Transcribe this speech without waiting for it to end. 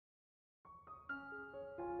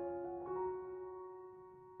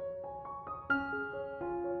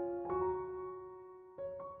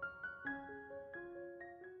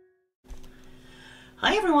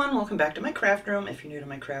Hi everyone, welcome back to my craft room. If you're new to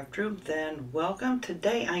my craft room, then welcome.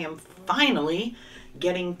 Today I am finally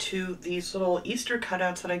getting to these little Easter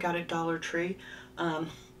cutouts that I got at Dollar Tree.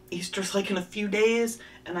 Easter's like in a few days,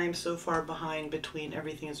 and I am so far behind between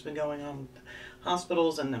everything that's been going on with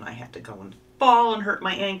hospitals, and then I had to go and fall and hurt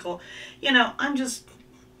my ankle. You know, I'm just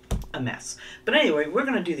a mess. But anyway, we're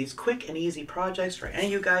going to do these quick and easy projects for any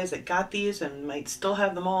of you guys that got these and might still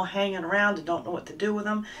have them all hanging around and don't know what to do with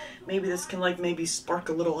them. Maybe this can maybe spark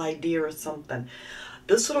a little idea or something.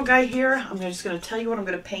 This little guy here, I'm just going to tell you what I'm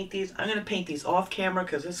going to paint these. I'm going to paint these off camera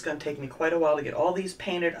because this is going to take me quite a while to get all these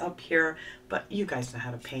painted up here. But you guys know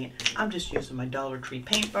how to paint. I'm just using my Dollar Tree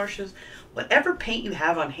paint brushes. Whatever paint you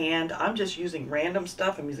have on hand, I'm just using random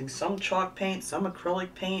stuff. I'm using some chalk paint, some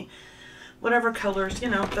acrylic paint, whatever colors, you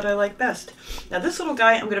know, that I like best. Now this little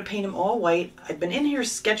guy, I'm going to paint him all white. I've been in here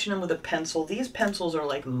sketching him with a pencil. These pencils are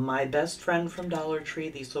like my best friend from Dollar Tree.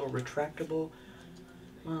 These little retractable,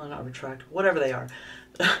 well, not retractable, whatever they are,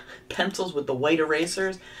 pencils with the white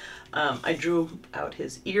erasers. I drew out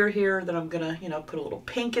his ear here that I'm going to, you know, put a little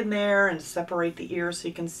pink in there and separate the ear so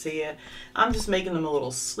you can see it. I'm just making them a little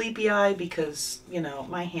sleepy eye because, you know,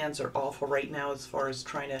 my hands are awful right now as far as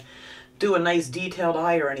trying to do a nice detailed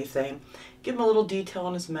eye or anything. Give him a little detail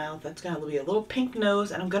on his mouth. That's going to be a little pink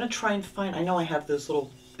nose, and I'm going to try and find, I know I have this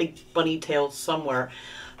little big bunny tail somewhere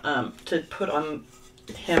to put on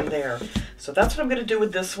him there. So that's what I'm going to do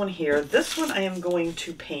with this one here. This one I am going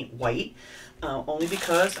to paint white, only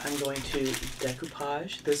because I'm going to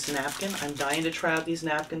decoupage this napkin. I'm dying to try out these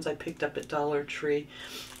napkins I picked up at Dollar Tree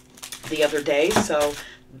the other day. So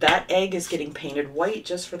that egg is getting painted white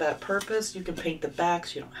just for that purpose. You can paint the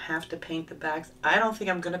backs. You don't have to paint the backs. I don't think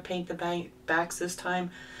I'm going to paint the backs this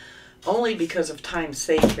time, only because of time's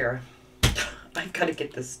sake here. I've got to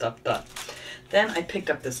get this stuff done. Then I picked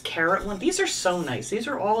up this carrot one. These are so nice. These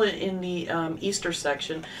are all in the Easter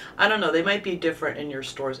section. I don't know. They might be different in your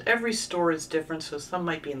stores. Every store is different, so some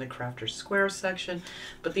might be in the Crafter Square section,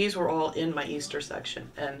 but these were all in my Easter section.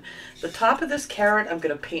 And the top of this carrot I'm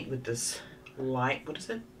going to paint with this what is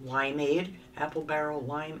it? Limeade, apple barrel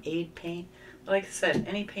limeade paint. Like I said,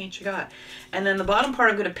 any paint you got. And then the bottom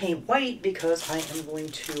part I'm going to paint white because I am going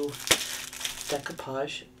to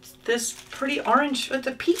decoupage this pretty orange, it's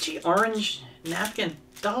a peachy orange napkin,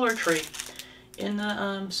 Dollar Tree, in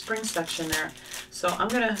the spring section there. So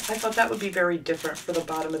I thought that would be very different for the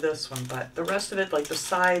bottom of this one, but the rest of it, like the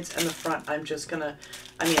sides and the front, I'm just going to,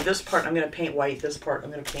 this part I'm going to paint white, this part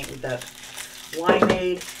I'm going to paint with that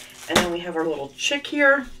limeade. And then we have our little chick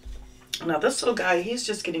here. Now this little guy, he's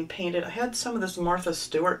just getting painted. I had some of this Martha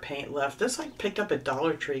Stewart paint left. This I picked up at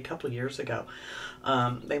Dollar Tree a couple of years ago.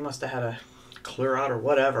 They must have had a clear out or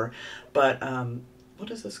whatever. But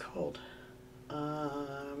what is this called?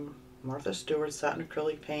 Martha Stewart satin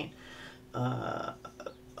acrylic paint. I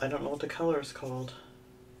don't know what the color is called.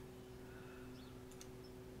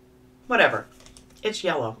 Whatever. It's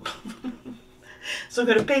yellow. So I'm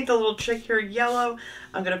going to paint the little chick here yellow.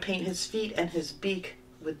 I'm going to paint his feet and his beak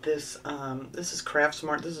with this. This is Craft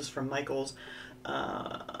Smart. This is from Michael's.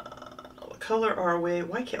 What color are we?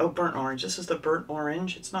 Why can't? Oh, burnt orange. This is the burnt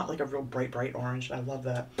orange. It's not like a real bright orange. I love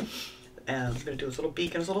that. And I'm going to do his little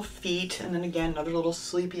beak and his little feet. And then again, another little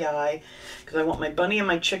sleepy eye. Because I want my bunny and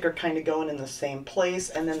my chick are kind of going in the same place.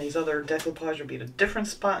 And then these other decoupage will be at a different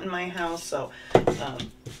spot in my house. So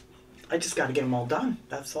I just got to get them all done.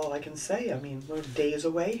 That's all I can say. I mean, we're days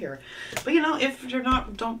away here. But you know, if you're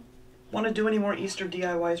don't want to do any more Easter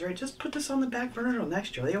DIYs, right, just put this on the back burner till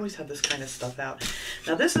next year. They always have this kind of stuff out.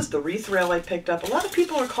 Now this is the wreath rail I picked up. A lot of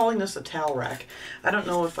people are calling this a towel rack. I don't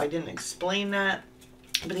know if I didn't explain that,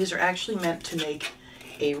 but these are actually meant to make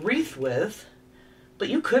a wreath with. But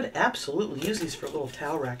you could absolutely use these for a little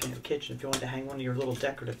towel rack in your kitchen if you wanted to hang one of your little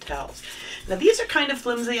decorative towels. Now these are kind of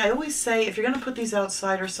flimsy. I always say if you're going to put these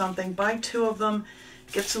outside or something, buy 2 of them,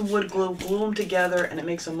 get some wood glue, glue them together, and it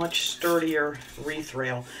makes a much sturdier wreath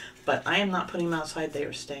rail. But I am not putting them outside. They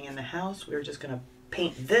are staying in the house. We're just going to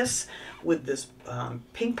paint this with this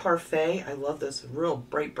pink parfait. I love this real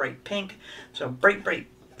bright pink. So bright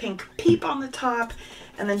pink peep on the top.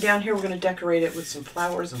 And then down here we're going to decorate it with some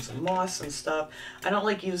flowers and some moss and stuff. I don't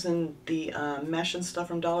like using the mesh and stuff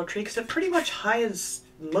from Dollar Tree because it pretty much hides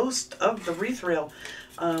most of the wreath rail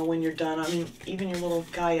when you're done. I mean, even your little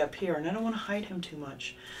guy up here. And I don't want to hide him too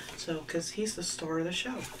much. So, because he's the star of the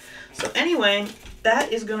show. So anyway,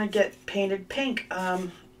 that is going to get painted pink.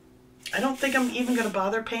 I don't think I'm even going to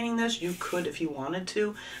bother painting this. You could if you wanted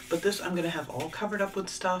to. But this I'm going to have all covered up with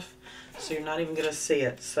stuff. So you're not even going to see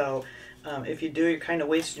it. So if you do, you're kind of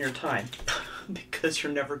wasting your time. because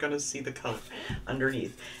you're never going to see the color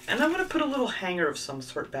underneath. And I'm going to put a little hanger of some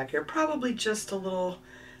sort back here, probably just a little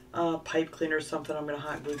pipe cleaner or something. I'm going to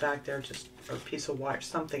hot glue back there, just or a piece of wire,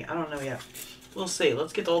 something. I don't know yet. We'll see.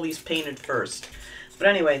 Let's get all these painted first. But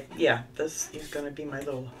anyway, yeah, this is going to be my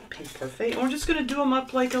little pink parfait. And we're just going to do them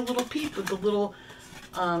up like a little peep with the little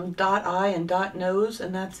dot eye and dot nose,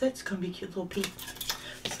 and that's it. It's going to be a cute little peep.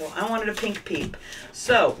 So I wanted a pink peep.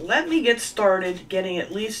 So let me get started getting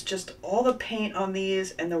at least just all the paint on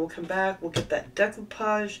these, and then we'll come back. We'll get that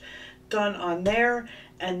decoupage done on there,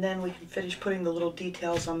 and then we can finish putting the little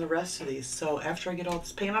details on the rest of these. So after I get all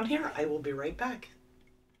this paint on here, I will be right back.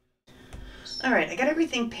 All right, I got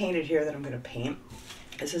everything painted here that I'm going to paint.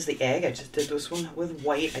 This is the egg. I just did this one with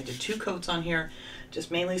white. I did 2 coats on here,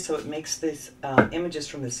 just mainly so it makes these images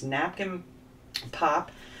from this napkin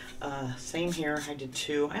pop. Same here. I did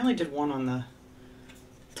 2. I only did 1 on the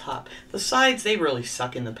top. The sides, they really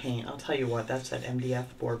suck in the paint. I'll tell you what, that's that MDF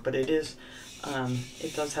board, but it is,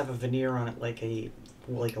 it does have a veneer on it like a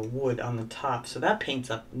wood on the top, so that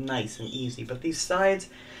paints up nice and easy. But these sides,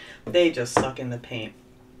 they just suck in the paint.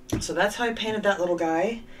 So that's how I painted that little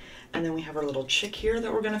guy. And then we have our little chick here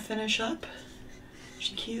that we're going to finish up.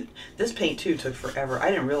 She cute. This paint too took forever. I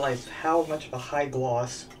didn't realize how much of a high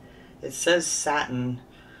gloss. It says satin,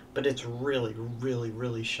 but it's really, really,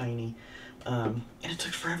 really shiny. And it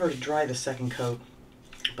took forever to dry the second coat.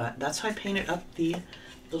 But that's how I painted up the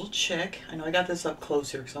little chick. I know I got this up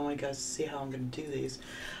close here because I want you guys to see how I'm going to do these.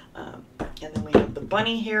 And then we have the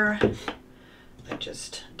bunny here. I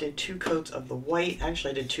just did 2 coats of the white.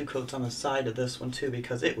 Actually, I did 2 coats on the side of this one too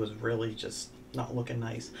because it was really just not looking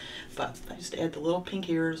nice. But I just add the little pink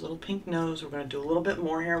ears, little pink nose. We're going to do a little bit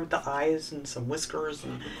more here with the eyes and some whiskers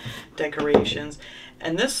and decorations.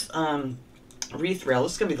 And this wreath rail,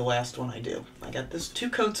 this is going to be the last one I do. I got this 2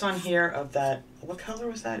 coats on here of that. What color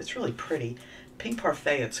was that? It's really pretty. Pink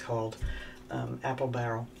Parfait it's called. Apple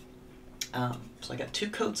Barrel. So I got 2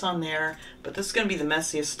 coats on there, but this is going to be the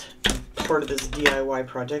messiest part of this DIY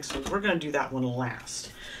project, so we're going to do that one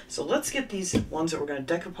last. So let's get these ones that we're going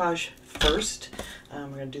to decoupage first. We're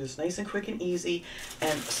going to do this nice and quick and easy.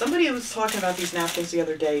 And somebody was talking about these napkins the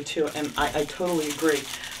other day too, and I totally agree.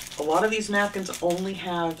 A lot of these napkins only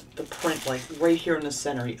have the print like right here in the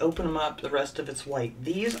center. You open them up, the rest of it's white.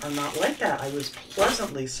 These are not like that. I was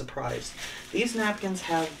pleasantly surprised. These napkins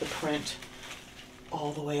have the print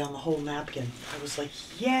all the way on the whole napkin. I was like,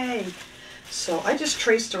 yay! So I just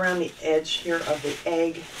traced around the edge here of the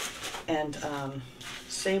egg, and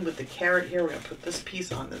same with the carrot here. We're going to put this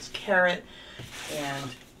piece on this carrot,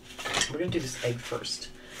 and we're going to do this egg first.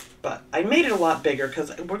 But I made it a lot bigger because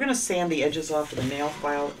we're going to sand the edges off with a nail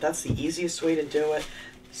file. That's the easiest way to do it.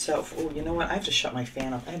 So, oh, you know what? I have to shut my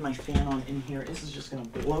fan off. I have my fan on in here. This is just going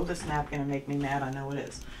to blow this napkin and make me mad. I know it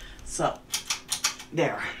is. So,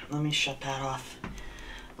 there. Let me shut that off.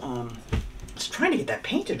 I was trying to get that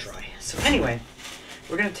paint to dry. So anyway,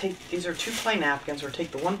 we're going to take, these are 2-ply napkins. We're going to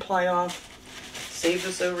take the 1 ply off, save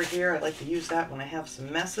this over here. I like to use that when I have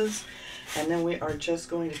some messes. And then we are just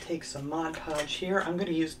going to take some Mod Podge here. I'm going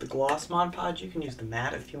to use the gloss Mod Podge. You can use the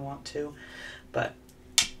matte if you want to. But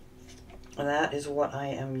that is what I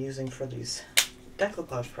am using for these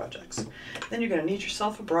decoupage projects. Then you're going to need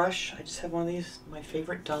yourself a brush. I just have one of these, my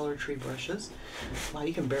favorite Dollar Tree brushes. Wow,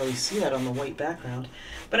 you can barely see that on the white background.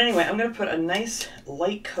 But anyway, I'm going to put a nice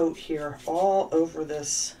light coat here all over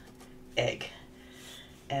this egg.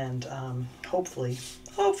 And hopefully,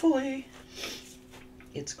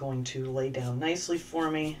 it's going to lay down nicely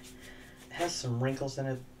for me. It has some wrinkles in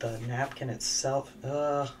it, the napkin itself.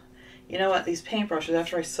 You know what, these paintbrushes,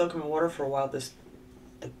 after I soak them in water for a while,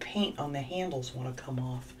 the paint on the handles want to come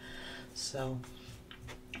off. So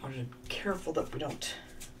I want to be careful that we don't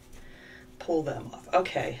pull them off.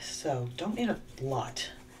 Okay, so don't need a lot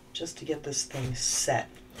just to get this thing set.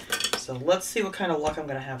 So let's see what kind of luck I'm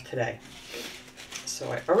going to have today.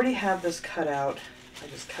 So I already have this cut out. I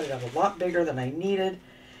just cut it out a lot bigger than I needed.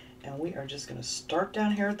 And we are just going to start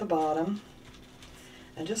down here at the bottom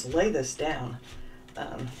and just lay this down.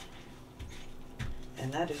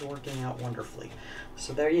 And that is working out wonderfully.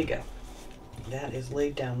 So there you go. That is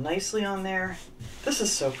laid down nicely on there. This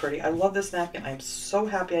is so pretty. I love this napkin. I'm so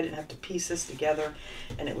happy I didn't have to piece this together,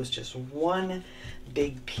 and it was just one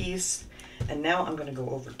big piece. And now I'm going to go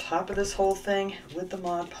over top of this whole thing with the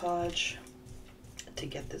Mod Podge to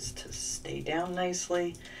get this to stay down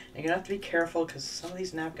nicely. And you're going to have to be careful because some of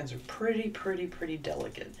these napkins are pretty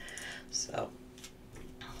delicate. So,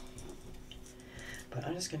 but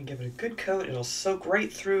I'm just going to give it a good coat. It'll soak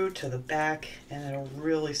right through to the back, and it'll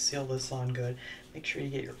really seal this on good. Make sure you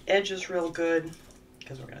get your edges real good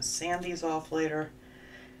because we're going to sand these off later.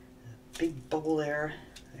 big bubble there.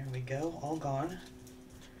 There we go, all gone.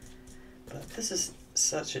 But this is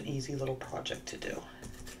such an easy little project to do.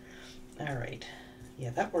 All right,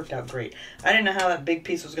 yeah, that worked out great. I didn't know how that big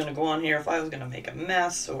piece was gonna go on here, if I was gonna make a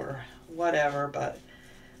mess or whatever, but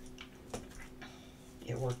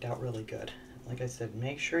it worked out really good. Like I said,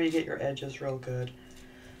 make sure you get your edges real good,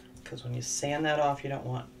 because when you sand that off, you don't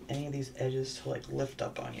want any of these edges to like lift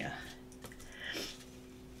up on you.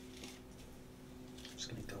 Just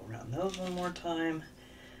gonna go around those one more time.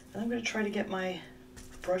 And I'm gonna try to get my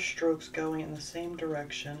brush strokes going in the same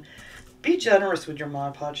direction. Be generous with your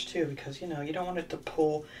Mod Podge too, because you know, you don't want it to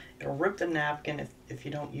pull. It'll rip the napkin if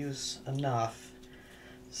you don't use enough.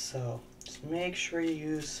 So just make sure you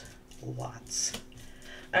use lots.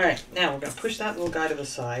 All right, now we're gonna push that little guy to the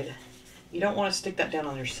side. You don't want to stick that down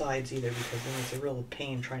on your sides either, because then it's a real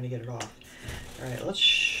pain trying to get it off. All right, let's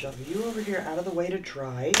shove you over here out of the way to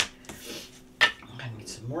dry. I'm gonna need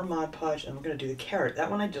some more Mod Podge, and we're gonna do the carrot. That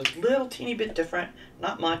one I did a little teeny bit different,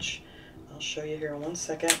 not much. I'll show you here in 1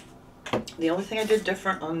 second. The only thing I did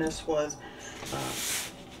different on this was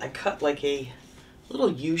I cut like a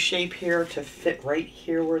little U shape here to fit right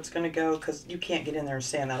here where it's going to go, because you can't get in there and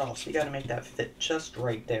sand that off, so you got to make that fit just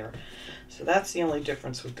right there. So that's the only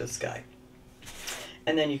difference with this guy.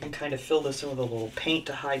 And then you can kind of fill this in with a little paint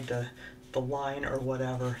to hide the line or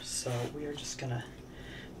whatever. So we are just going to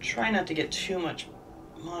try not to get too much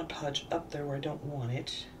Mod Podge up there where I don't want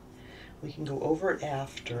it. We can go over it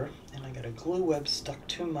after, and I got a glue web stuck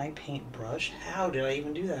to my paintbrush. How did I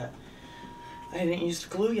even do that? I didn't use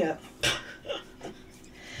the glue yet.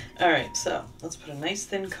 All right, so let's put a nice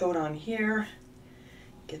thin coat on here.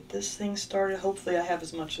 Get this thing started. Hopefully I have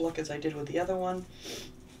as much luck as I did with the other one.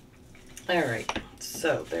 All right,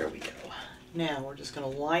 so there we go. Now we're just gonna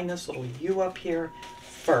line this little U up here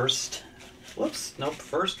first. Whoops, nope,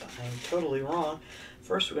 first, I'm totally wrong.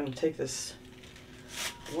 First we're gonna take this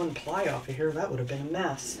one ply off of here. That would have been a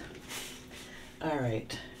mess. All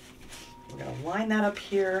right, we're gonna line that up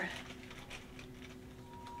here,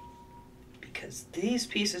 because these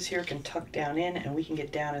pieces here can tuck down in, and we can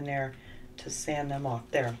get down in there to sand them off.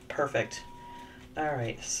 There, perfect. All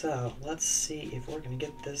right, so let's see if we're gonna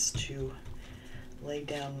get this to lay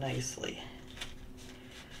down nicely.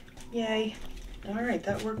 Yay. All right,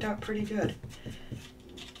 that worked out pretty good.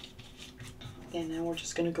 And now we're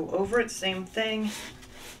just gonna go over it, same thing.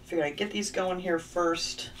 Figured I'd get these going here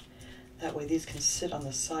first. That way these can sit on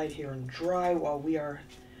the side here and dry while we are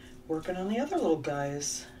working on the other little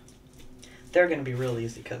guys. They're going to be real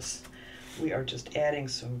easy because we are just adding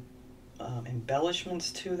some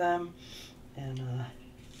embellishments to them, and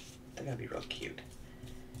they're going to be real cute.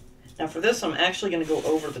 Now for this, I'm actually going to go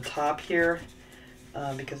over the top here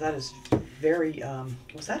because that is very,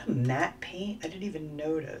 was that a matte paint? I didn't even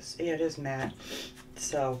notice. Yeah, it is matte.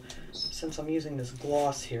 So since I'm using this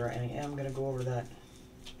gloss here, I am going to go over that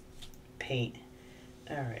paint.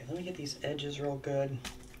 All right, let me get these edges real good.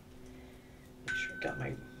 Make sure I got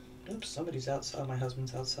my, oops, somebody's outside, my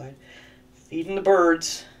husband's outside, feeding the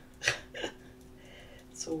birds.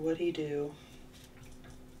 So what'd he do?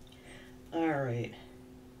 All right.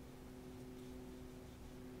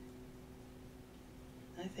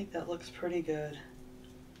 I think that looks pretty good.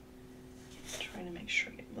 Trying to make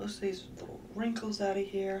sure I get most of these little wrinkles out of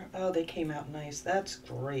here. Oh, they came out nice. That's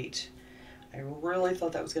great. I really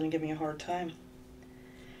thought that was going to give me a hard time.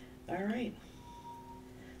 All right.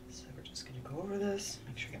 So we're just going to go over this.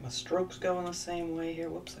 Make sure I get my strokes going the same way here.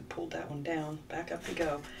 Whoops, I pulled that one down. Back up we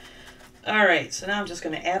go. All right, so now I'm just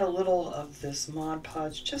going to add a little of this Mod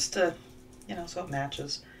Podge just to, you know, so it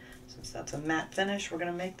matches. Since that's a matte finish, we're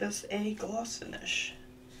going to make this a gloss finish.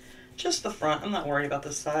 Just the front. I'm not worried about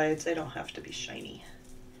the sides. They don't have to be shiny.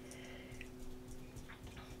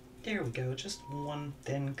 There we go. Just one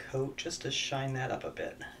thin coat just to shine that up a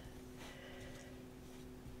bit.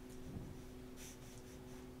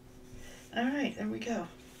 All right, there we go.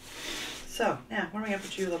 So now, where am I going to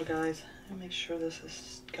put you little guys? I'll make sure this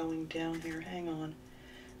is going down here. Hang on.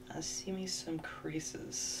 I see me some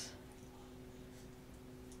creases.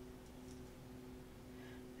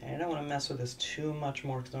 And I don't want to mess with this too much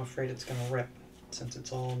more because I'm afraid it's going to rip since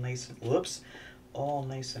it's all nice and, whoops, all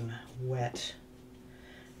nice and wet.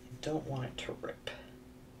 I don't want it to rip.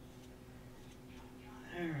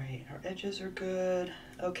 All right, our edges are good.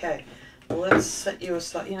 Okay, well, let's set you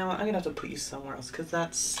aside. You know what, I'm going to have to put you somewhere else because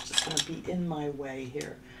that's just going to be in my way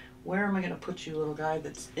here. Where am I going to put you, little guy,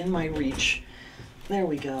 that's in my reach? There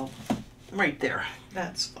we go. Right there.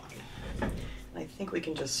 That's fine. I think we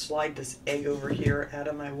can just slide this egg over here out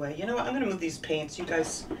of my way. You know what? I'm going to move these paints. You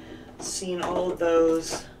guys seen all of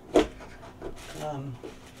those.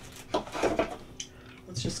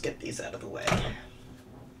 let's just get these out of the way.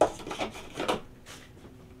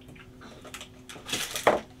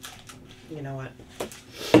 You know what?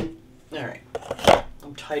 All right,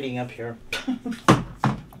 I'm tidying up here.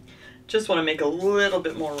 Just want to make a little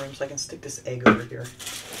bit more room so I can stick this egg over here,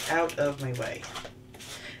 out of my way.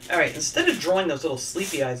 All right, instead of drawing those little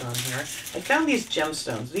sleepy eyes on here, I found these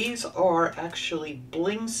gemstones. These are actually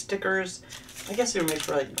bling stickers. I guess they were made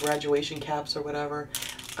for like graduation caps or whatever.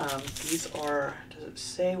 These are, does it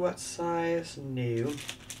say what size? No.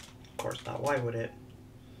 Of course not. Why would it?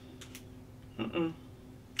 I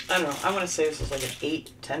don't know. I want to say this is like an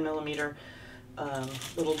 10 millimeter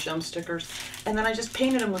little gem stickers. And then I just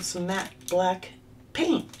painted them with some matte black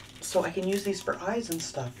paint so I can use these for eyes and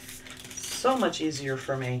stuff. So much easier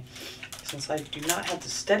for me since I do not have the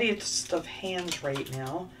steadiest of hands right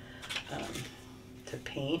now to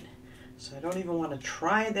paint. So I don't even want to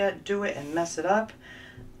try that, do it and mess it up.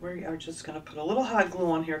 We are just going to put a little hot glue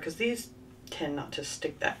on here because these tend not to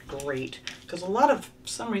stick that great because for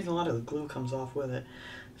some reason a lot of the glue comes off with it.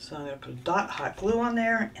 So I'm going to put a dot hot glue on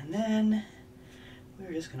there, and then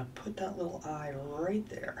we're just going to put that little eye right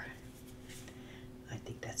there. I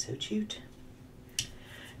think that's so cute.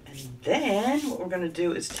 And then what we're going to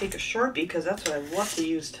do is take a Sharpie, because that's what I love to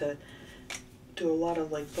use to do a lot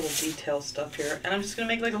of like little detail stuff here. And I'm just going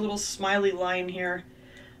to make like a little smiley line here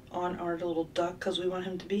on our little duck because we want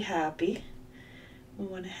him to be happy. We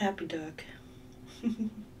want a happy duck. I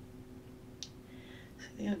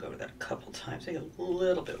think I'll go over that a couple times, make it a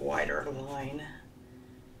little bit wider line.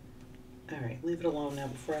 All right, leave it alone now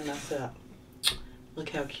before I mess it up. Look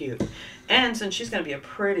how cute. And since she's going to be a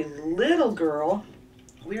pretty little girl,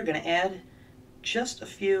 we are going to add just a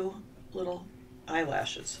few little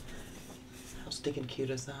eyelashes. How stinking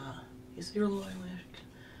cute is that? You see your little eyelash?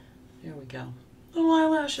 There we go. Little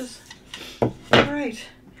eyelashes. All right.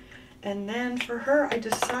 And then for her, I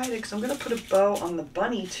decided, because I'm going to put a bow on the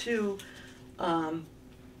bunny too,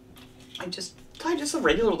 I just tied just a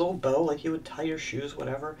regular little bow like you would tie your shoes,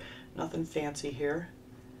 whatever. Nothing fancy here.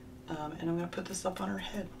 And I'm going to put this up on her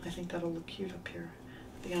head. I think that'll look cute up here.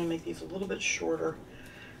 I'm going to make these a little bit shorter.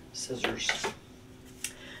 Scissors.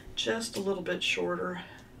 Just a little bit shorter.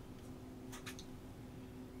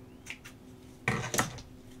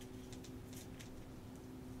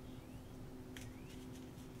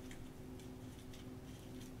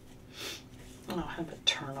 Oh, have it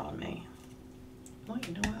turn on me. Well,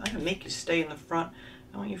 you know what? I'm going to make you stay in the front.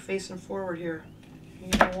 I want you facing forward here.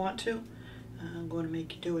 You don't want to? I'm going to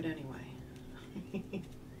make you do it anyway.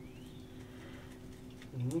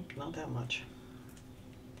 Not that much.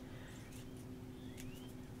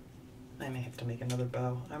 I may have to make another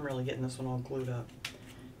bow. I'm really getting this one all glued up.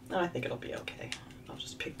 No, I think it'll be okay. I'll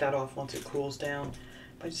just pick that off once it cools down.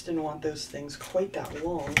 I just didn't want those things quite that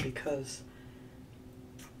long because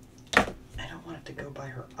I don't want it to go by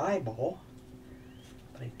her eyeball.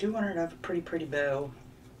 But I do want her to have a pretty bow.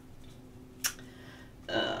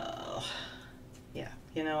 Yeah,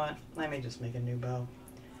 you know what? I may just make a new bow.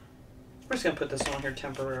 We're just going to put this on here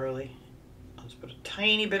temporarily. I'll just put a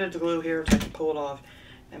tiny bit of glue here so I can pull it off.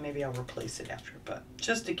 And maybe I'll replace it after. But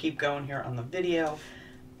just to keep going here on the video,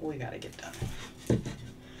 we got to get done.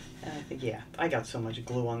 And I think, yeah, I got so much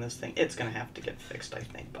glue on this thing. It's going to have to get fixed, I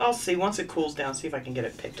think. But I'll see once it cools down, see if I can get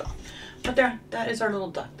it picked off. But there, that is our little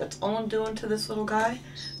duck. That's all I'm doing to this little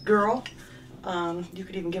girl. You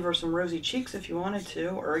could even give her some rosy cheeks if you wanted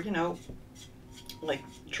to. Or, you know, like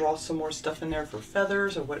draw some more stuff in there for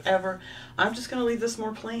feathers or whatever. I'm just going to leave this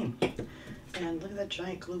more plain. And look at that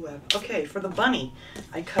giant glue web. Okay, for the bunny,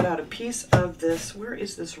 I cut out a piece of this. Where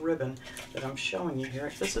is this ribbon that I'm showing you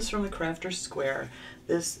here? This is from the Crafter's Square.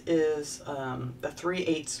 This is the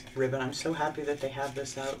 3/8 ribbon. I'm so happy that they have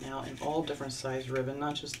this out now in all different size ribbon,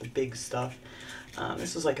 not just the big stuff.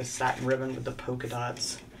 This is like a satin ribbon with the polka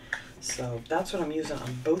dots. So that's what I'm using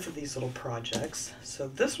on both of these little projects. So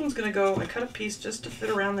this one's going to go, I cut a piece just to fit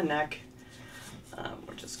around the neck.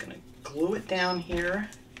 We're just going to glue it down here.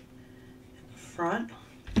 Front,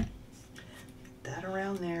 that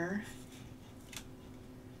around there.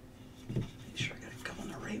 Make sure I got it going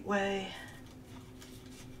the right way.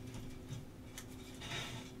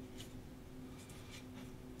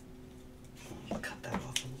 Cut that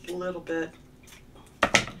off a little bit.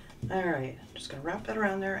 All right, I'm just gonna wrap that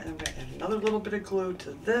around there, and I'm gonna add another little bit of glue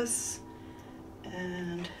to this,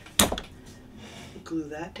 and glue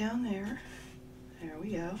that down there. There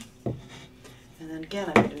we go. And then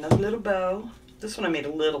again, I made another little bow. This one I made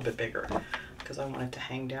a little bit bigger because I want it to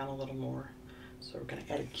hang down a little more. So we're going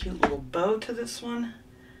to add a cute little bow to this one.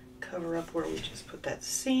 Cover up where we just put that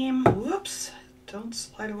seam. Whoops! Don't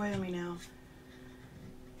slide away on me now.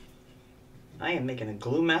 I am making a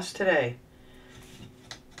glue mess today.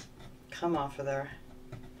 Come off of there.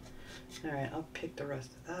 Alright, I'll pick the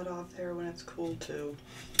rest of that off there when it's cool too.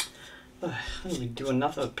 Ugh, I'm going to be doing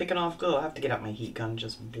nothing but picking off glue. I'll have to get out my heat gun and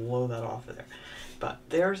just blow that off of there. But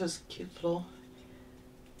there's this cute little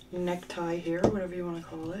necktie here, whatever you want to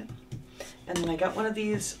call it. And then I got one of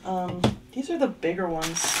these are the bigger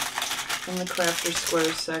ones from the Crafter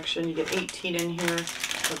Squares section. You get 18 in here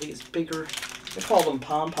of these bigger, they call them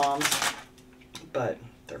pom-poms, but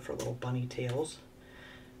they're for little bunny tails.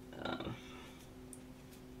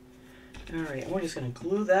 Alright, and we're just going to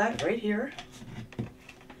glue that right here.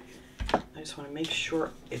 I just want to make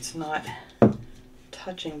sure it's not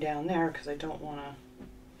touching down there because I don't want to,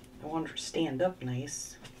 I want her to stand up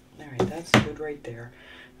nice. Alright, that's good right there.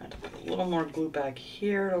 I have to put a little more glue back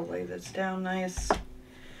here to lay this down nice.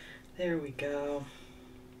 There we go.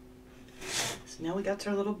 So now we got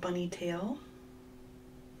our little bunny tail.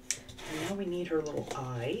 And now we need her little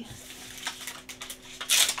eye.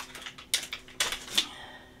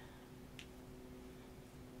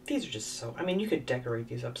 These are just so, I mean, you could decorate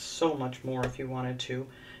these up so much more if you wanted to.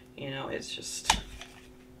 You know, it's just,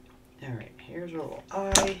 all right, here's our little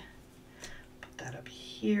eye. Put that up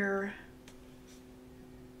here.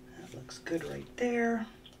 That looks good right there.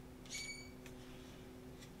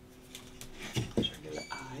 There's our new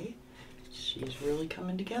eye. She's really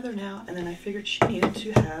coming together now. And then I figured she needed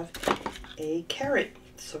to have a carrot.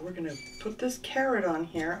 So we're gonna put this carrot on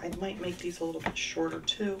here. I might make these a little bit shorter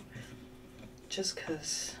too, just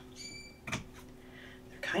because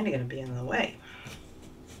they're kind of going to be in the way.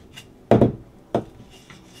 There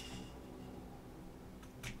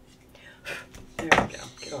we go.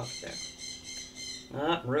 Get off there.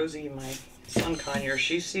 Ah, Rosie, my sun conure,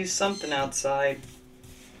 she sees something outside.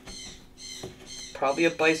 Probably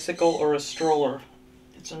a bicycle or a stroller.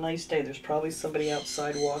 It's a nice day. There's probably somebody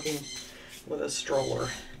outside walking with a stroller.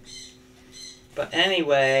 But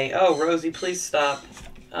anyway, oh, Rosie, please stop.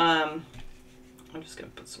 I'm just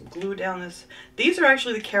going to put some glue down this. These are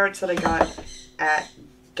actually the carrots that I got at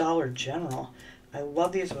Dollar General. I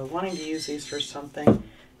love these. I've been wanting to use these for something. So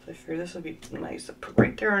I figured this would be nice to put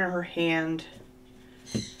right there in her hand.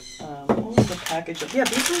 What was the package of? Yeah,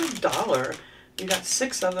 these are $1. You got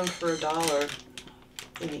 6 of them for $1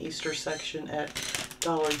 in the Easter section at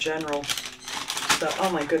Dollar General. So, oh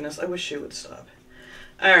my goodness, I wish she would stop.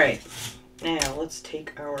 Alright, now let's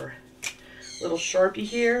take our little Sharpie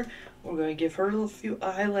here. We're going to give her a few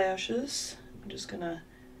eyelashes. I'm just going to,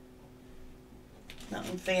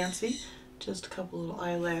 nothing fancy, just a couple little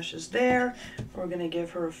eyelashes there. We're going to give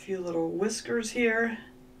her a few little whiskers here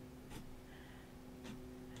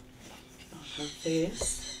on her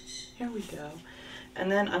face. Here we go.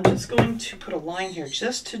 And then I'm just going to put a line here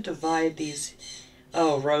just to divide these.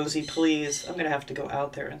 Oh, Rosie, please. I'm going to have to go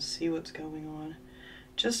out there and see what's going on.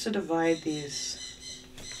 Just to divide these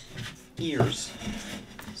ears.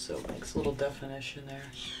 So it makes a little definition there.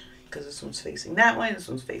 Because this one's facing that way, this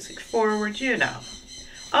one's facing forward, you know.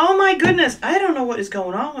 Oh my goodness, I don't know what is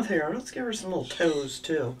going on with her. Let's give her some little toes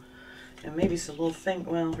too. And maybe some little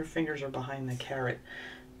well, her fingers are behind the carrot.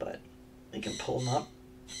 But we can pull them up.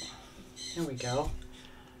 There we go.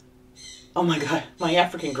 Oh my god, my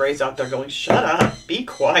African Gray's out there going, shut up, be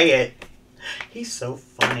quiet. He's so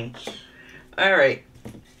funny. Alright,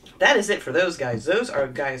 that is it for those guys. Those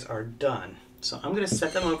guys are done. So I'm going to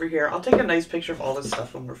set them over here. I'll take a nice picture of all this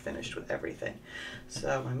stuff when we're finished with everything.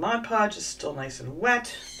 So my Mod Podge is still nice and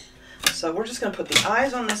wet. So we're just going to put the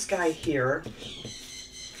eyes on this guy here.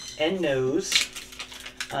 And nose.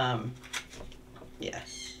 Yeah.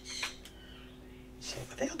 So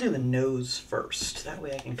I think I'll do the nose first. That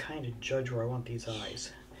way I can kind of judge where I want these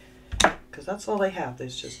eyes. Because that's all they have.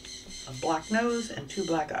 There's just a black nose and 2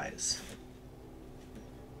 black eyes.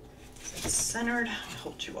 So it's centered. I'll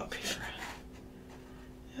hold you up here.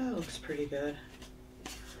 That looks pretty good.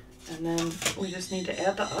 And then we just need to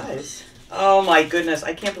add the eyes. Oh my goodness,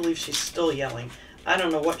 I can't believe she's still yelling. I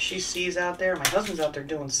don't know what she sees out there. My husband's out there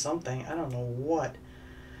doing something. I don't know what.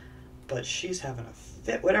 But she's having a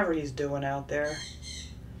fit, whatever he's doing out there.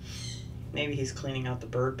 Maybe he's cleaning out the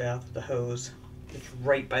bird bath with the hose. It's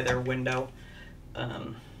right by their window.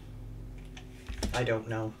 I don't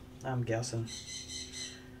know. I'm guessing.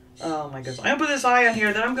 Oh my goodness. I'm going to put this eye on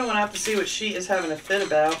here, then I'm going to have to see what she is having a fit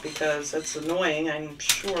about because that's annoying, I'm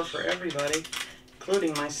sure, for everybody,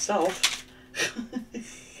 including myself.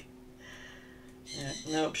 Yeah,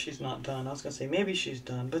 nope, she's not done. I was going to say maybe she's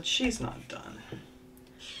done, but she's not done.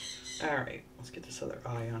 Alright, let's get this other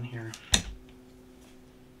eye on here.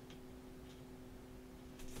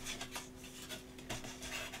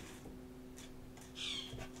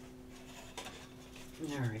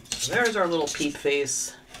 All right, so there's our little peep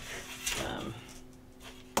face.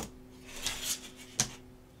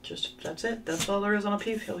 Just, that's it. That's all there is on a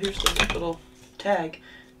peep. Here's the little tag.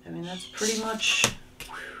 I mean, that's pretty much,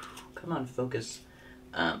 come on, focus.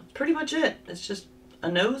 Pretty much it. It's just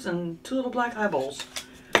a nose and two little black eyeballs.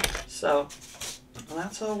 So, well,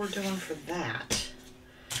 that's all we're doing for that.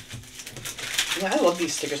 Yeah, I love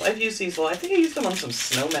these stickers. I've used these, well, I think I used them on some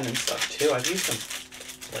snowmen and stuff too. I've used them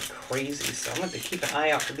like crazy, so I'm going to keep an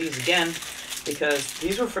eye out for these again, because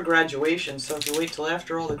these were for graduation, so if you wait till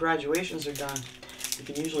after all the graduations are done, you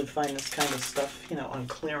can usually find this kind of stuff, you know, on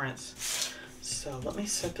clearance. So let me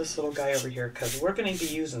set this little guy over here, because we're going to be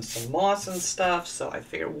using some moss and stuff, so I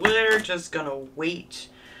figure we're just going to wait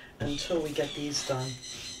until we get these done.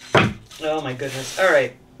 Oh my goodness. All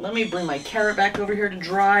right, let me bring my carrot back over here to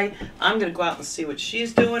dry. I'm going to go out and see what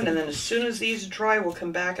she's doing, and then as soon as these dry, we'll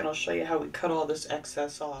come back and I'll show you how we cut all this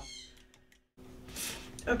excess off.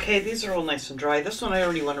 Okay, these are all nice and dry. This one I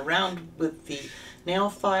already went around with the nail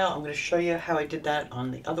file. I'm going to show you how I did that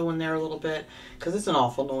on the other one there a little bit, because it's an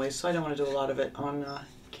awful noise, so I don't want to do a lot of it on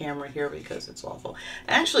camera here because it's awful.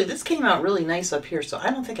 Actually, this came out really nice up here, so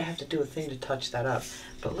I don't think I have to do a thing to touch that up.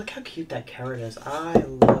 But look how cute that carrot is. I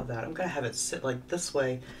love that. I'm going to have it sit like this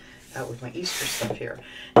way out with my Easter stuff here.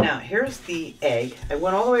 Now, here's the egg. I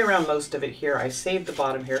went all the way around most of it here. I saved the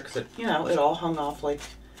bottom here because it, you know, it all hung off like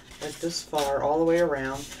this far all the way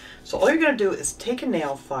around. So all you're going to do is take a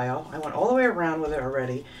nail file. I went all the way around with it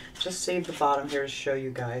already. Just save the bottom here to show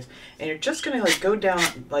you guys. And you're just going to like go down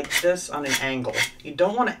like this on an angle. You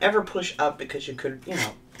don't want to ever push up because you could, you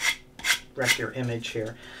know, wreck your image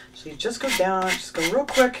here. So you just go down, just go real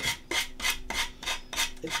quick.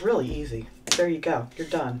 It's really easy. There you go. You're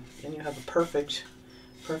done. And you have a perfect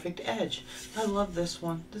edge. I love this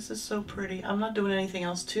one. This is so pretty. I'm not doing anything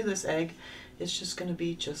else to this egg. It's just going to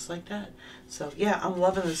be just like that. So yeah, I'm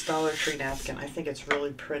loving this Dollar Tree napkin. I think it's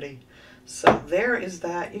really pretty. So there is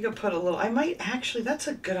that. You could put a little, I might actually, that's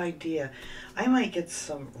a good idea. I might get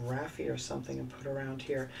some Raffy or something and put around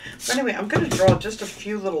here. But anyway, I'm going to draw just a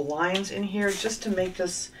few little lines in here just to make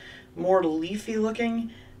this more leafy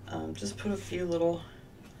looking. Just put a few little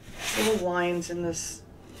lines in this.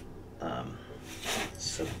 It's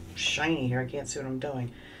so shiny here, I can't see what I'm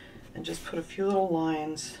doing. And just put a few little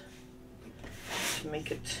lines to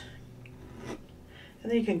make it, and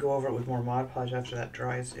then you can go over it with more Mod Podge after that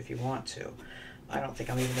dries if you want to. I don't think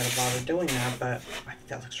I'm even going to bother doing that, but I think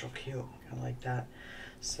that looks real cute. I like that.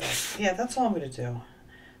 So yeah, that's all I'm going to do.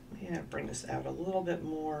 I'm going to bring this out a little bit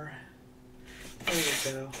more. There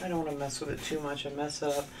we go. I don't want to mess with it too much and mess it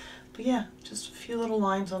up. But yeah, just a few little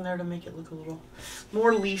lines on there to make it look a little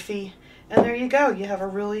more leafy. And there you go. You have a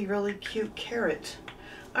really, really cute carrot.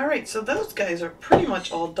 Alright, so those guys are pretty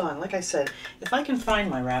much all done. Like I said, if I can find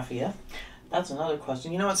my raffia, that's another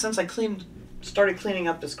question. You know what, since I started cleaning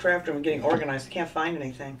up this craft room and getting organized, I can't find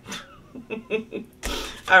anything.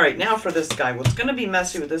 Alright, now for this guy. What's going to be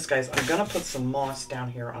messy with this guy is I'm going to put some moss down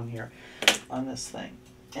here on this thing.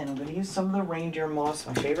 And I'm going to use some of the reindeer moss,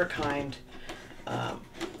 my favorite kind,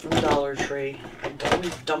 from Dollar Tree. I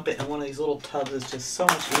always dump it in one of these little tubs. It's just so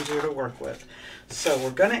much easier to work with. So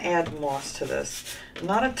we're going to add moss to this.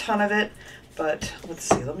 Not a ton of it, but let's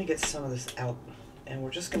see. Let me get some of this out. And we're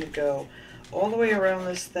just going to go all the way around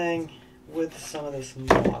this thing with some of this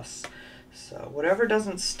moss. So whatever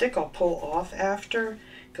doesn't stick, I'll pull off after,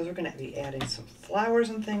 because we're going to be adding some flowers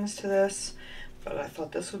and things to this. But I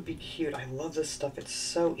thought this would be cute. I love this stuff. It's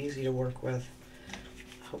so easy to work with.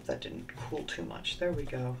 I hope that didn't cool too much. There we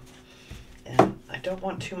go. And I don't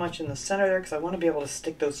want too much in the center there because I want to be able to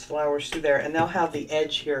stick those flowers through there, and they'll have the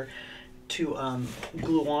edge here to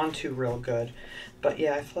glue onto real good. But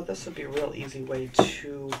yeah, I thought this would be a real easy way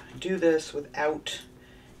to do this without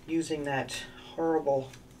using that horrible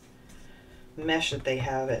mesh that they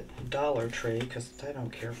have at Dollar Tree, because I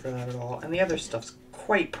don't care for that at all. And the other stuff's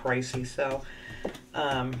quite pricey, so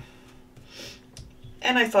and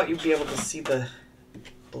I thought you'd be able to see the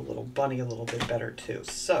little bunny a little bit better too.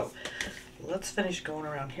 So let's finish going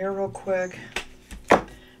around here real quick.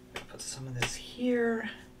 Put some of this here,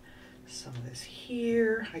 some of this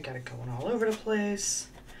here. I got it going all over the place.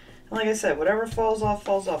 And like I said, whatever falls off,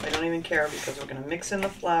 falls off. I don't even care, because we're going to mix in the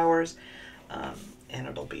flowers, and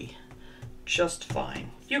it'll be just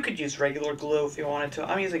fine. You could use regular glue if you wanted to.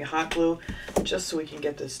 I'm using hot glue just so we can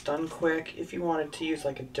get this done quick. If you wanted to use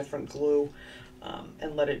like a different glue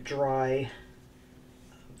and let it dry,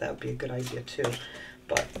 that would be a good idea too.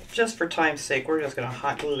 But just for time's sake, we're just going to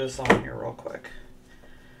hot glue this on here real quick.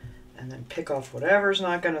 And then pick off whatever's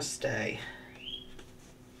not going to stay.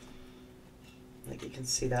 Like you can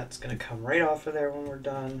see, that's going to come right off of there when we're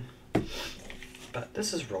done. but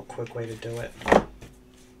this is a real quick way to do it.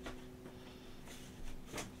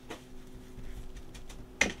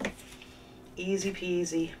 Easy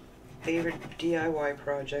peasy. Favorite DIY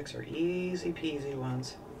projects are easy peasy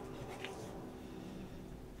ones.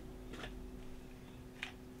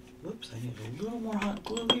 Whoops, I need a little more hot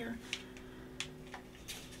glue here.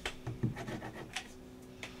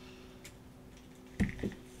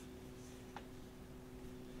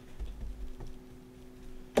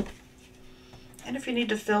 And if you need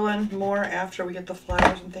to fill in more after we get the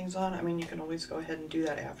flowers and things on, I mean, you can always go ahead and do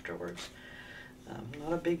that afterwards.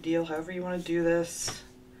 Not a big deal, however you want to do this.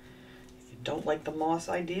 If you don't like the moss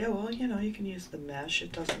idea, well, you know, you can use the mesh.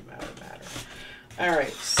 It doesn't matter. All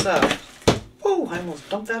right, so, oh, I almost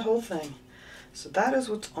dumped that whole thing. So that is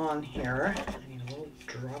what's on here. I need a little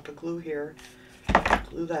drop of glue here.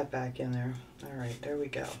 Glue that back in there. All right, there we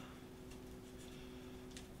go.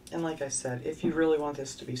 And like I said, if you really want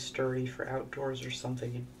this to be sturdy for outdoors or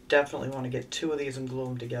something, you definitely want to get 2 of these and glue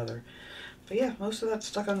them together. But yeah, most of that's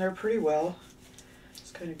stuck on there pretty well.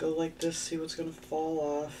 Just kind of go like this, see what's going to fall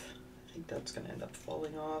off. I think that's going to end up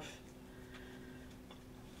falling off.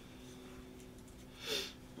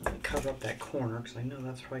 Let me cover up that corner because I know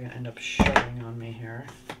that's probably going to end up showing on me here.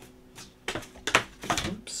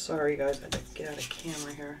 Oops, sorry guys, I had to get out of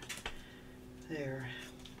camera here. There.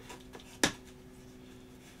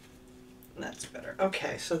 That's better.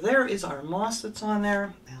 Okay, so there is our moss that's on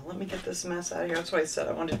there. Now let me get this mess out of here. That's why I said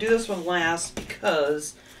I wanted to do this one last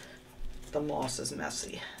because the moss is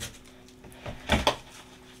messy.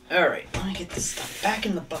 All right, let me get this stuff back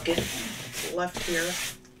in the bucket. It's left here.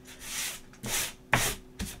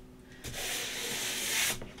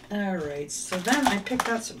 All right, so then I picked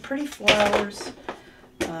out some pretty flowers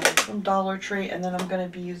from Dollar Tree, and then I'm going to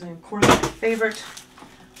be using, of course, my favorite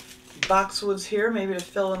boxwoods here, maybe to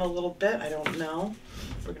fill in a little bit. I don't know.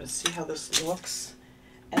 We're going to see how this looks.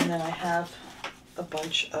 And then I have a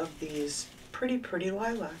bunch of these pretty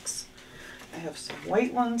lilacs. I have some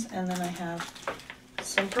white ones, and then I have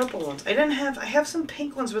some purple ones. I have some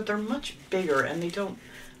pink ones, but they're much bigger and they don't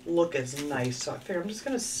look as nice. So I figure I'm just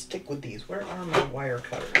going to stick with these. Where are my wire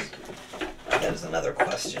cutters? That is another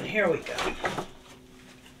question. Here we go.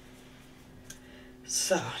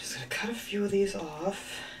 So I'm just going to cut a few of these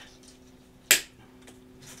off.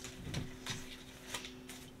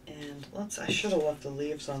 And I should have left the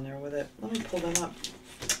leaves on there with it. Let me pull them up.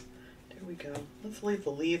 There we go. Let's leave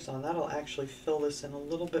the leaves on. That'll actually fill this in a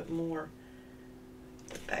little bit more.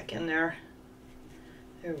 Put back in there.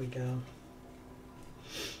 There we go.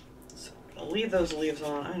 So I'll leave those leaves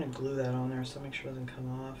on. I'm going to glue that on there so make sure it doesn't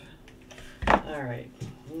come off. Alright,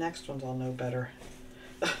 next ones I'll know better.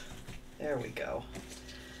 There we go.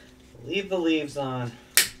 Leave the leaves on.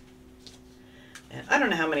 And I don't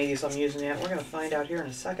know how many of these I'm using yet. We're going to find out here in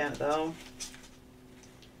a second, though.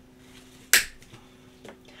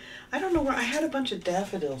 I don't know where, I had a bunch of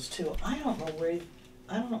daffodils, too. I don't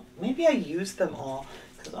know, maybe I used them all,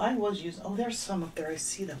 because I was using, oh, there's some up there, I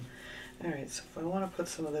see them. All right, so if I want to put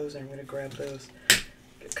some of those in, I'm going to grab those.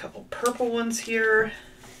 Get a couple purple ones here.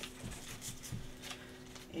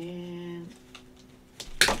 And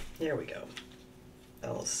there we go.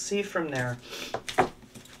 I'll see from there.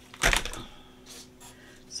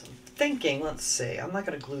 So I'm thinking, let's see, I'm not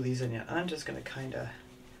going to glue these in yet. I'm just going to kind of,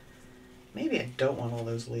 maybe I don't want all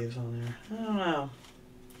those leaves on there. I don't know.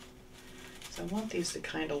 So I want these to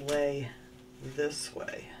kind of lay this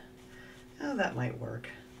way. Oh, that might work.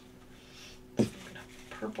 So I'm going to have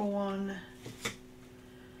a purple one.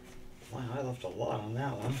 Wow, I left a lot on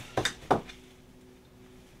that one.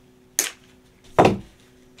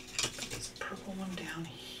 This purple one down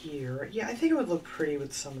here. Yeah, I think it would look pretty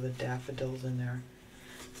with some of the daffodils in there.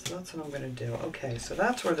 So that's what I'm going to do. Okay, so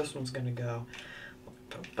that's where this one's going to go.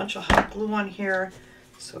 Put a bunch of hot glue on here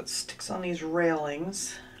so it sticks on these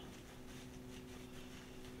railings.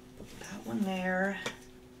 Put that one there.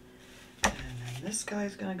 And then this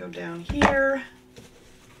guy's going to go down here.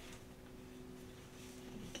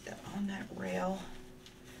 Get that on that rail.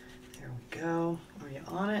 There we go. Are you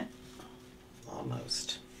on it?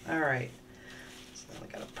 Almost. All right. So I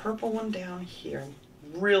got a purple one down here.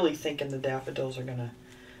 I'm really thinking the daffodils are going to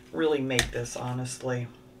really make this, honestly.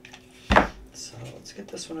 So let's get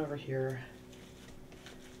this one over here.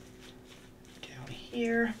 Down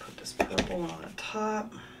here, put this purple one on the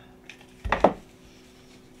top.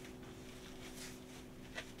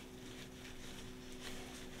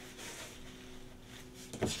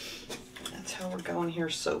 That's how we're going here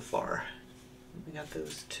so far. We got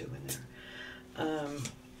those two in there.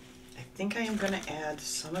 I think I am going to add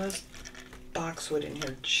some of this boxwood in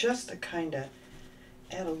here just to kind of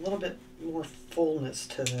add a little bit more fullness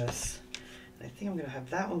to this. I think I'm going to have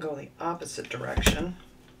that one go the opposite direction.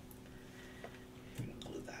 I'm going to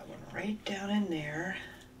glue that one right down in there.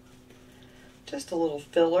 Just a little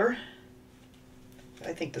filler.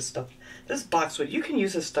 I think this boxwood, you can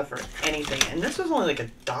use this stuff for anything. And this was only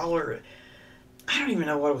like $1. I don't even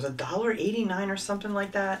know what it was, $1.89 or something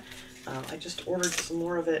like that. I just ordered some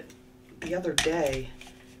more of it the other day,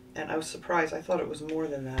 and I was surprised. I thought it was more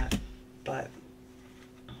than that, but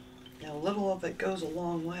a little of it goes a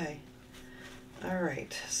long way. All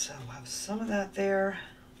right, so we'll have some of that there,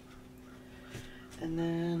 and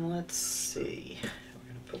then let's see. We're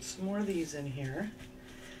gonna put some more of these in here.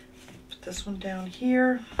 Put this one down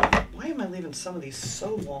here. Why am I leaving some of these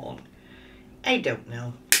so long? I don't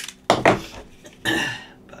know.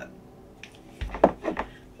 But we'll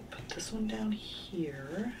put this one down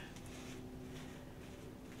here.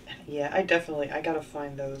 Yeah, I gotta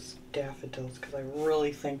find those daffodils because I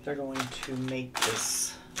really think they're going to make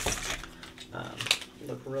this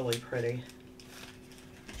look really pretty.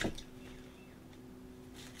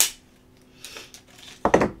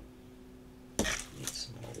 Need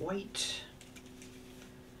some more white.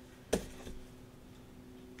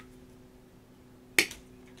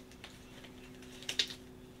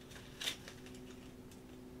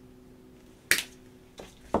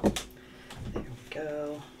 There we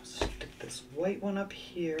go. Stick this white one up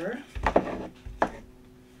here.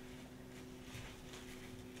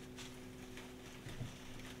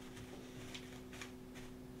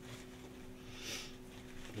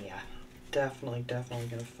 Yeah, definitely gonna find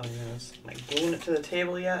those. Am I gluing it to the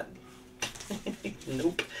table yet?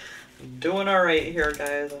 Nope. I'm doing all right here,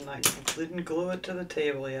 guys. I didn't glue it to the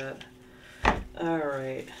table yet. All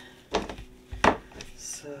right.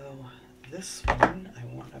 So this one I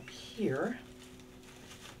want up here.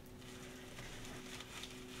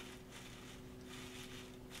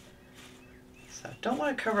 So I don't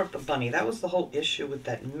want to cover up the bunny. That was the whole issue with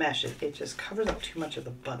that mesh. It just covers up too much of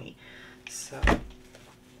the bunny. So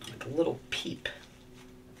like a little peep.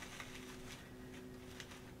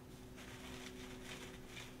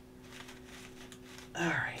 All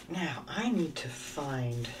right, now I need to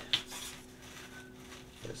find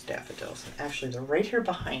those daffodils. And actually, they're right here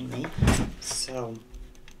behind me. So,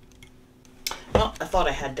 well, I thought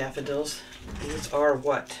I had daffodils. These are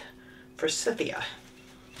what? Forsythia.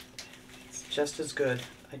 It's just as good.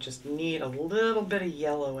 I just need a little bit of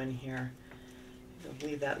yellow in here. I'll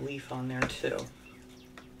leave that leaf on there too.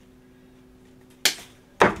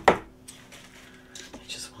 I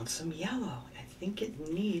just want some yellow. I think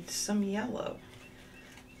it needs some yellow.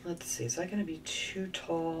 Let's see, is that going to be too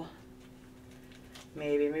tall?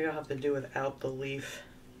 Maybe I'll have to do without the leaf.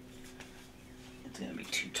 It's going to be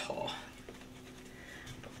too tall.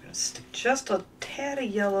 But we're going to stick just a tad of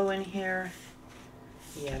yellow in here.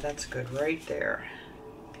 Yeah, that's good right there.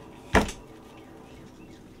 No,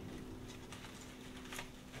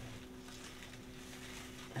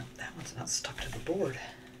 that one's not stuck to the board.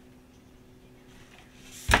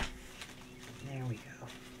 There we go.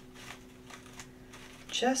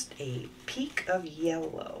 Just a peak of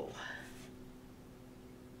yellow.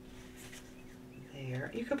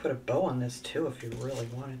 There. You could put a bow on this too if you really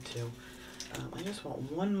wanted to. I just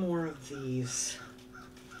want one more of these.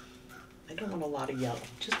 I don't want a lot of yellow,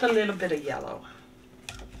 just a little bit of yellow.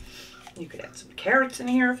 You could add some carrots in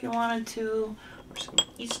here if you wanted to, or some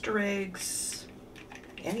Easter eggs,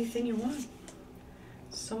 anything you want.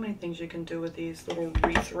 So many things you can do with these little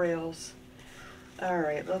wreath rails. All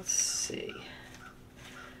right, let's see.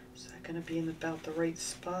 Is that gonna be in about the right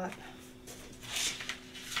spot?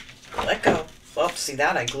 Let go. Oops, see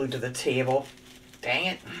that I glued to the table. Dang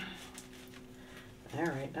it. All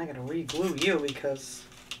right, now I gotta re-glue you because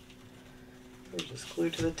you're just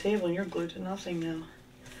glued to the table and you're glued to nothing now.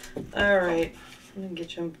 All right, I'm gonna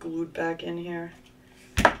get you glued back in here.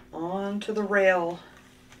 Onto the rail.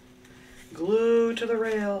 Glue to the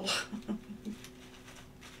rail.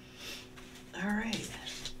 All right.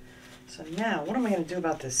 So now, what am I gonna do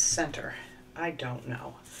about this center? I don't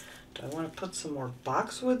know. Do I want to put some more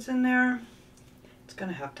boxwoods in there? It's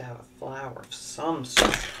gonna have to have a flower of some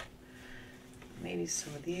sort. Maybe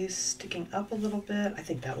some of these sticking up a little bit. I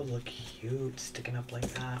think that would look cute, sticking up like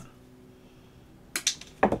that.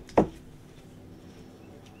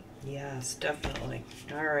 Yes, definitely.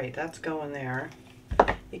 All right, that's going there.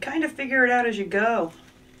 You kind of figure it out as you go.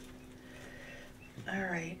 All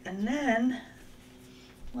right, and then,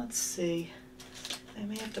 let's see. I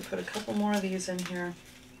may have to put a couple more of these in here.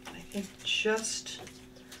 I think just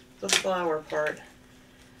the flower part.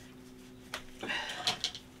 And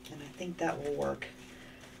I think that will work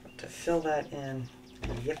to fill that in.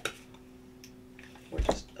 Yep. We're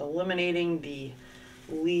just eliminating the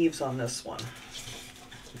leaves on this one.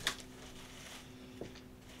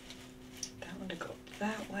 That one to go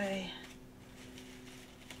that way.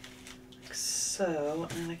 Like so.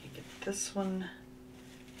 And then I can get this one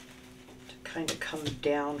to kind of come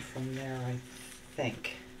down from there, I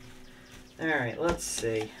think. Alright, let's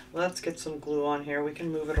see. Let's get some glue on here. We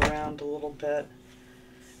can move it around a little bit.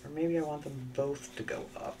 Or maybe I want them both to go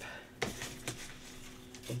up. I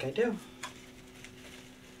think I do.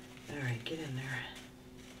 Alright, get in there.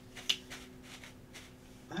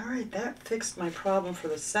 Alright, that fixed my problem for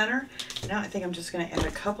the center. Now I think I'm just going to add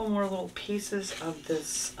a couple more little pieces of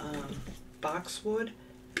this boxwood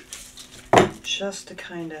just to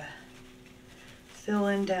kind of fill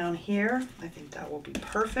in down here. I think that will be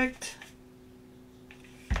perfect.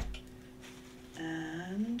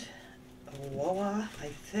 And voila, I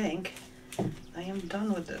think I am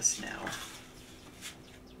done with this now.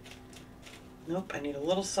 Nope, I need a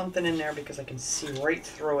little something in there because I can see right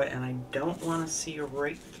through it and I don't want to see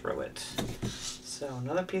right through it. So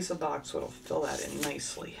another piece of boxwood will fill that in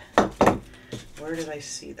nicely. Where did I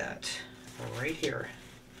see that? Right here.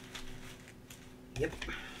 Yep.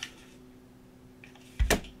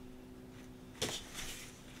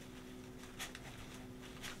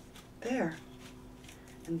 There.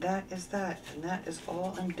 And that is that. And that is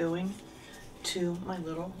all I'm doing to my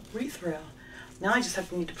little wreath rail. Now I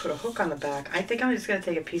just need to put a hook on the back. I think I'm just going to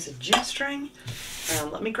take a piece of jute string.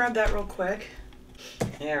 Let me grab that real quick.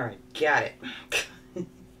 Alright, got it.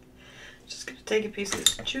 Just going to take a piece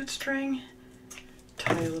of jute string,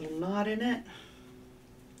 tie a little knot in it.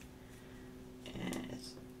 And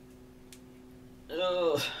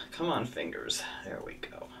oh, come on fingers. There we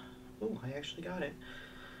go. Oh, I actually got it.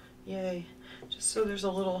 Yay. Just so there's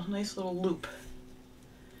a little nice little loop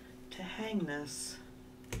to hang this.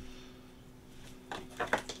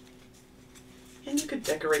 And you could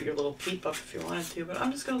decorate your little peep up if you wanted to, but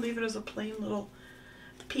I'm just going to leave it as a plain little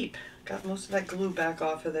peep. Got most of that glue back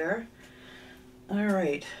off of there.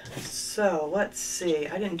 Alright, so let's see.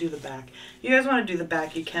 I didn't do the back. You guys want to do the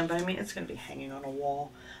back, you can, but I mean, it's going to be hanging on a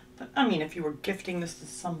wall. But I mean, if you were gifting this to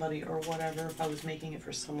somebody or whatever, if I was making it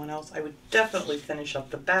for someone else, I would definitely finish up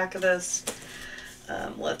the back of this.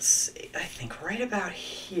 Let's see. I think right about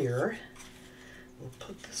here, we'll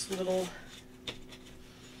put this little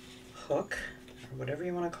hook, or whatever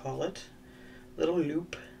you want to call it, little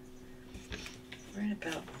loop, right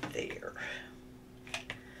about there.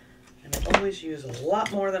 And I always use a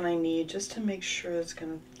lot more than I need just to make sure it's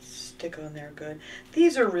going to stick on there good.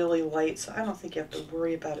 These are really light, so I don't think you have to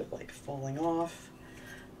worry about it like falling off.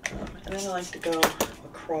 And then I like to go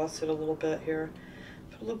across it a little bit here,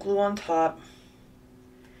 put a little glue on top,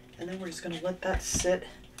 and then we're just going to let that sit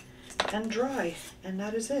and dry, and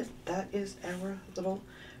that is it. That is our little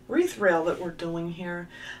wreath rail that we're doing here.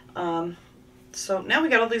 So now we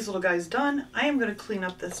got all these little guys done. I am going to clean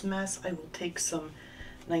up this mess. I will take some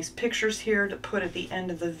nice pictures here to put at the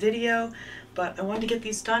end of the video, but I wanted to get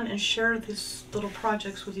these done and share these little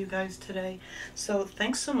projects with you guys today. So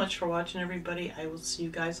thanks so much for watching, everybody. I will see you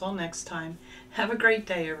guys all next time. Have a great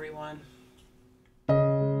day, everyone.